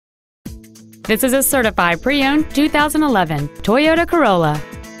This is a certified pre-owned 2011 Toyota Corolla.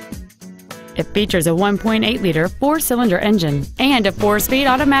 It features a 1.8-liter four-cylinder engine and a 4-speed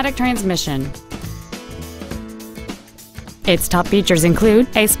automatic transmission. Its top features include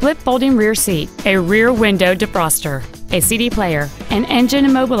a split folding rear seat, a rear window defroster, a CD player, an engine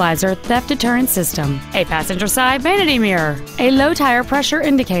immobilizer theft deterrent system, a passenger side vanity mirror, a low tire pressure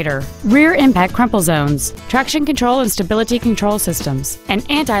indicator, rear impact crumple zones, traction control and stability control systems, an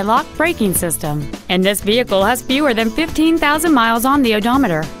anti-lock braking system, and this vehicle has fewer than 15,000 miles on the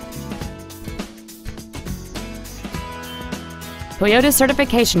odometer. Toyota's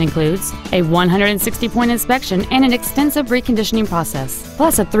certification includes a 160-point inspection and an extensive reconditioning process,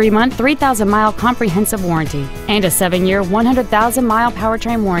 plus a 3-month, 3,000-mile comprehensive warranty and a 7-year, 100,000-mile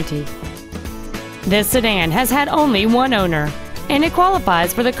powertrain warranty. This sedan has had only one owner, and it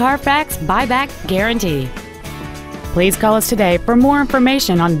qualifies for the Carfax buyback guarantee. Please call us today for more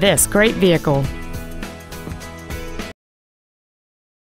information on this great vehicle.